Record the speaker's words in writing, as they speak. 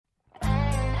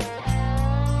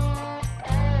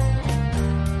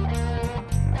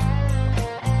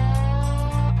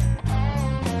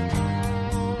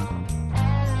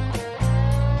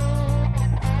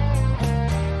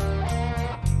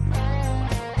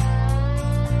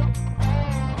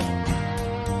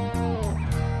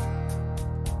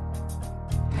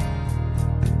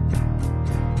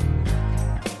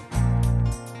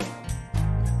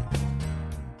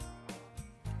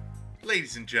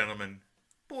Ladies and gentlemen,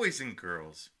 boys and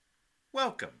girls,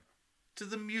 welcome to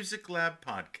the Music Lab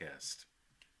Podcast.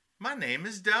 My name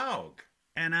is Dog.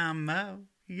 And I'm Mo.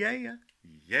 Yeah.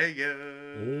 Yeah, yeah.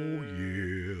 Oh,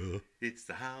 yeah. It's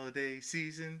the holiday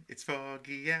season. It's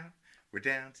foggy out. We're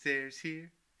downstairs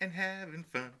here and having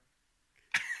fun.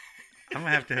 I'm going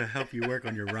to have to help you work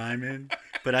on your rhyming.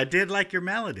 But I did like your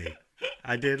melody.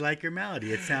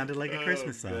 It sounded like a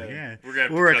Christmas song. Man. Yeah. We're gonna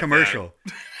have to Or a cut commercial.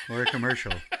 Or a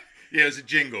commercial. Yeah, it was a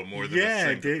jingle more than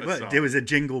a song. It was a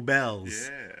Jingle Bells.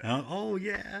 Yeah. Oh,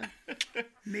 yeah.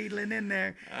 Needling in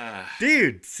there.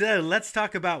 Dude, so let's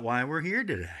talk about why we're here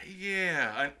today.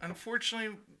 Yeah,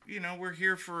 unfortunately, we're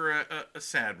here for a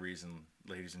sad reason,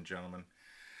 ladies and gentlemen.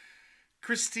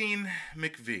 Christine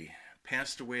McVie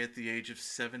passed away at the age of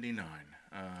 79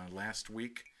 last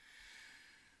week.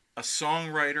 A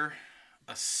songwriter,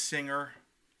 a singer,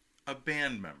 a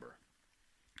band member.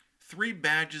 3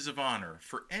 badges of honor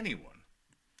for anyone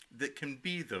that can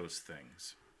be those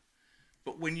things.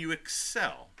 But when you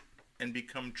excel and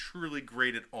become truly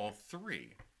great at all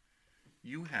 3,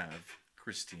 you have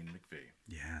Christine McVie.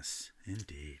 Yes,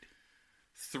 indeed.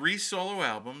 3 solo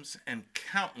albums and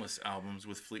countless albums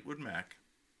with Fleetwood Mac.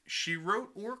 She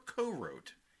wrote or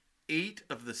co-wrote 8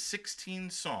 of the 16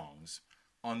 songs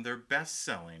on their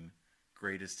best-selling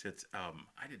Greatest Hits album.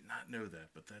 I did not know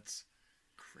that, but that's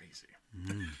crazy.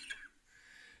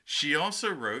 She also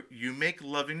wrote You Make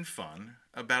Loving Fun,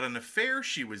 about an affair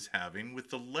she was having with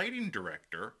the lighting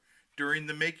director during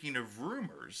the making of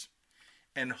Rumors,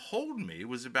 and Hold Me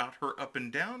was about her up and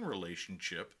down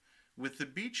relationship with the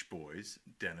Beach Boys'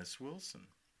 Dennis Wilson.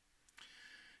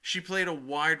 She played a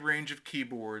wide range of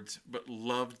keyboards, but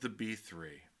loved the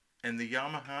B3 and the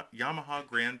Yamaha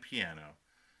grand piano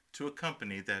to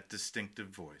accompany that distinctive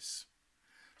voice.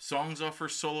 Songs off her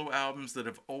solo albums that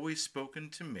have always spoken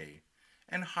to me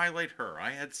and highlight her.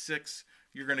 I had 6.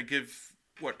 You're going to give,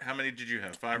 how many did you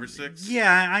have? 5 or 6?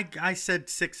 Yeah, I said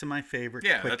 6 of my favorite.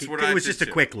 Yeah, that's what I did. It was just a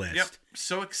too. quick list. Yep.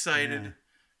 So excited.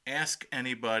 Yeah. Ask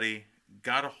Anybody.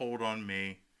 Got a Hold on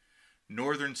Me.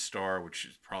 Northern Star, which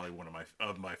is probably one of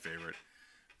my favorite.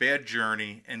 Bad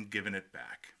Journey and Giving It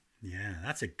Back. Yeah,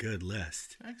 that's a good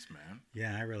list. Thanks, man.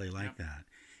 Yeah, I really like that.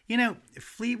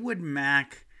 Fleetwood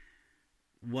Mac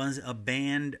was a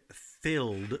band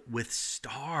filled with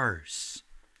stars.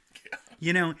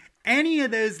 Yeah. Any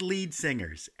of those lead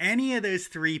singers, any of those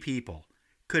 3 people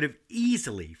could have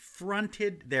easily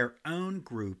fronted their own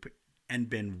group and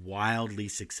been wildly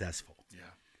successful.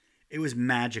 Yeah. It was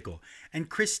magical. And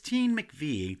Christine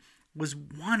McVie was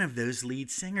one of those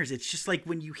lead singers. It's just like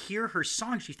when you hear her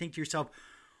songs, you think to yourself,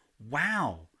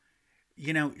 wow,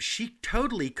 she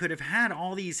totally could have had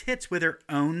all these hits with her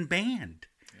own band.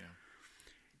 Yeah.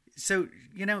 So,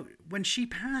 when she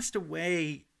passed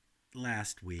away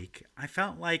last week, I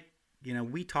felt like,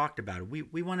 we talked about it.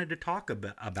 We wanted to talk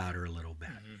about her a little bit.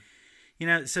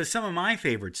 Mm-hmm. So some of my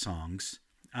favorite songs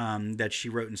that she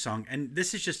wrote in song, and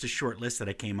this is just a short list that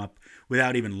I came up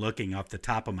without even looking off the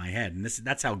top of my head, and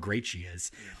that's how great she is.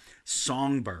 Yeah.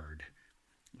 Songbird,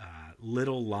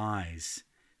 Little Lies,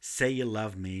 Say You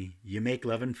Love Me, You Make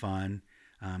Lovin' Fun,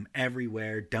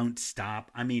 Everywhere, Don't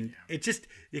Stop. I mean,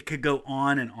 it could go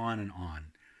on and on and on.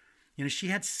 She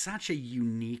had such a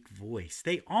unique voice.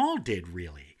 They all did,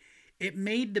 really. It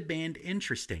made the band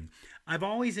interesting. I've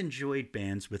always enjoyed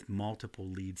bands with multiple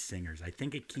lead singers. I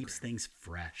think it keeps things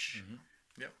fresh. Mm-hmm.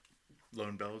 Yep.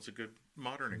 Lone Bell is a good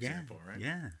modern example, right?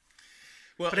 Yeah.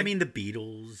 Well, but I mean, the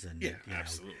Beatles and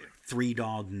absolutely. 3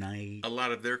 Dog Night. A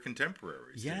lot of their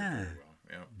contemporaries. Yeah. Did very well.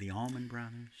 Yeah. The Allman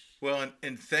Brothers. Well,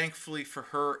 and thankfully for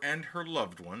her and her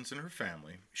loved ones and her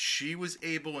family, she was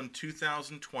able in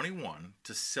 2021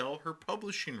 to sell her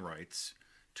publishing rights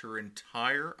to her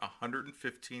entire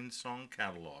 115-song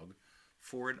catalog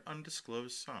for an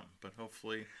undisclosed sum. But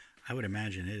hopefully, I would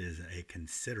imagine it is a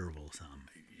considerable sum.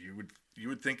 You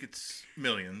would think it's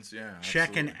millions, yeah.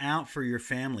 Checking absolutely. out for your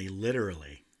family,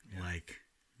 literally.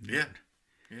 Yeah.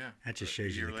 That just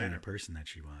shows you the kind of person that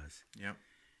she was. Yep.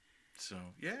 So,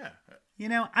 yeah.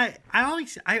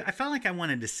 I felt like I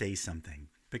wanted to say something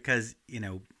because,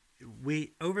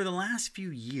 we, over the last few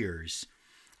years,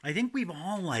 I think we've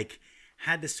all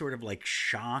had this sort of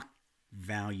shock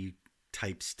value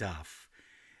type stuff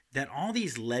that all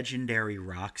these legendary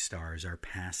rock stars are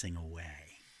passing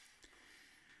away.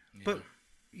 Yeah. But,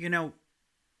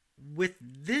 with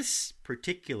this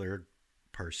particular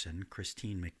person,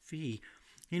 Christine McVie,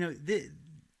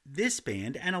 this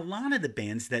band and a lot of the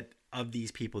bands of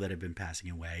these people that have been passing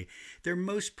away, their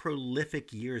most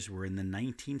prolific years were in the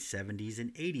 1970s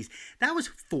and 80s. That was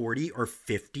 40 or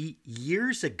 50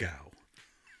 years ago.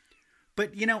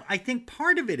 But, I think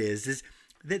part of it is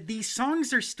that these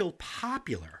songs are still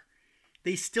popular.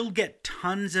 They still get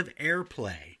tons of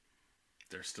airplay.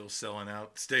 They're still selling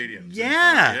out stadiums.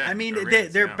 Yeah, I mean,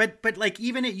 arenas, they're but like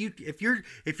even at you, if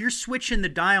you're switching the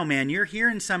dial, man, you're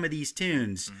hearing some of these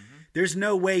tunes. Mm-hmm. There's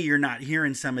no way you're not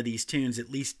hearing some of these tunes at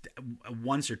least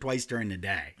once or twice during the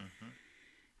day. Mm-hmm.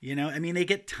 You know, I mean, they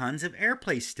get tons of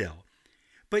airplay still.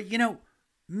 But, you know,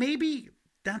 maybe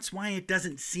that's why it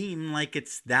doesn't seem like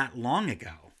it's that long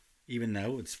ago, even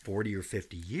though it's 40 or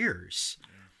 50 years.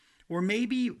 Yeah. Or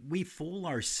maybe we fool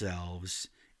ourselves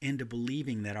into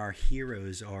believing that our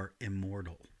heroes are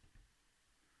immortal.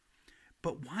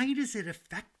 But why does it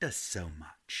affect us so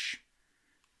much?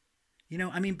 You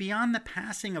know, I mean, beyond the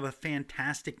passing of a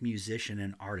fantastic musician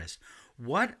and artist,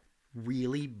 what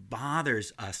really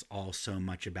bothers us all so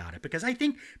much about it? Because I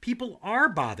think people are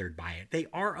bothered by it. They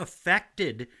are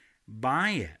affected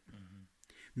by it. Mm-hmm.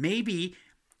 Maybe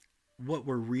what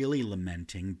we're really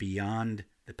lamenting beyond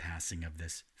the passing of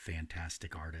this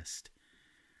fantastic artist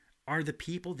are the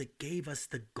people that gave us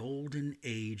the golden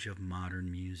age of modern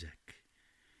music.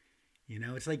 You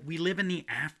know, it's like we live in the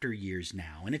after years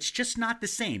now, and it's just not the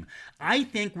same. I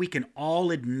think we can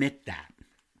all admit that.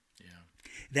 Yeah.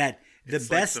 That the it's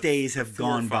best like days have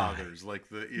gone by. Like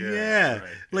the right,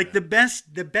 like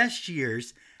the best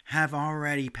years have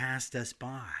already passed us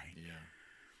by. Yeah.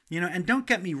 You know, and don't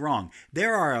get me wrong,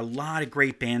 there are a lot of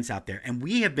great bands out there, and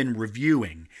we have been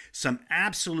reviewing some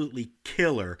absolutely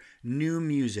killer new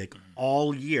music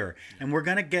all year. Yeah. And we're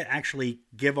going to actually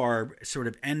give our sort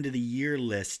of end of the year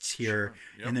lists here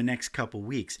in the next couple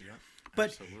weeks. Yep.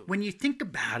 But when you think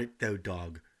about it though,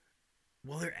 Dog,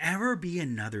 will there ever be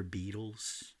another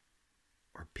Beatles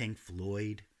or Pink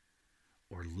Floyd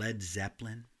or Led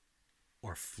Zeppelin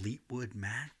or Fleetwood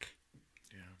Mac?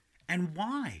 Yeah. And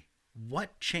why?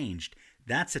 What changed?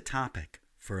 That's a topic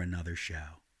for another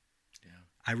show. Yeah.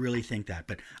 I really think that.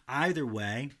 But either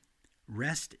way,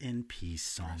 rest in peace,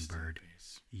 Songbird.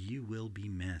 You will be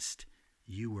missed.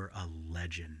 You were a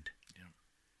legend. Yeah.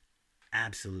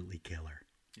 Absolutely killer.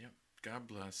 Yep. God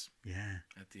bless. Yeah.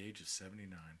 At the age of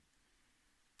 79.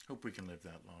 Hope we can live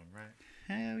that long, right?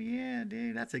 Hell yeah,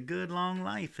 dude. That's a good long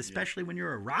life, especially when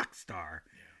you're a rock star.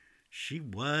 Yeah. She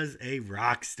was a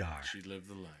rock star. She lived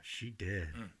the life. She did.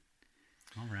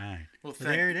 All right. Well,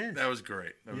 there it is. That was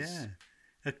great.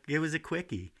 It was a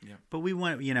quickie. Yeah. But we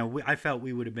want, you know, I felt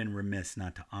we would have been remiss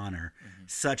not to honor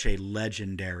such a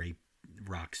legendary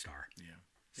rock star. Yeah.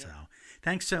 So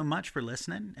thanks so much for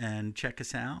listening, and check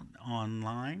us out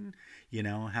online, you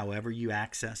know, however you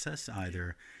access us,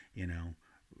 either, you know,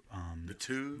 the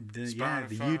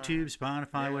YouTube,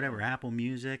 Spotify, whatever, Apple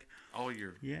Music, all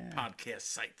your podcast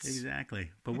sites.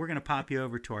 Exactly. But we're going to pop you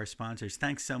over to our sponsors.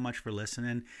 Thanks so much for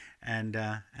listening, and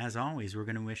as always, we're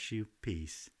going to wish you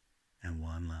peace and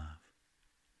one love.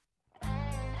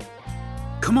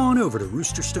 Come on over to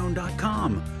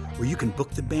roosterstone.com, where you can book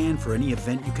the band for any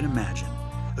event you can imagine.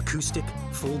 Acoustic,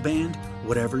 full band,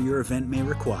 whatever your event may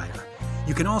require.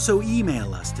 You can also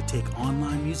email us to take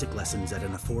online music lessons at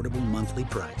an affordable monthly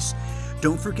price.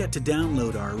 Don't forget to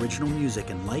download our original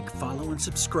music and like, follow, and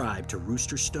subscribe to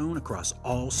Rooster Stone across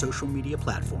all social media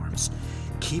platforms.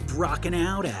 Keep rocking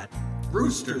out at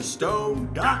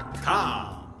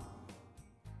roosterstone.com.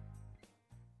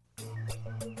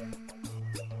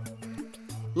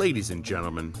 Ladies and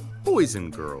gentlemen, boys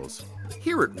and girls,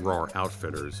 here at Raw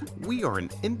Outfitters, we are an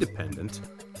independent,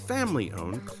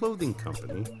 family-owned clothing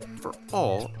company for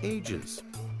all ages.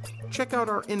 Check out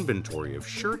our inventory of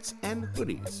shirts and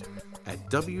hoodies at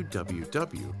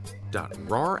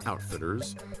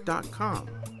www.rawoutfitters.com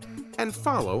and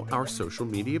follow our social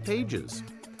media pages.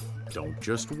 Don't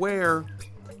just wear,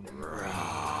 rock.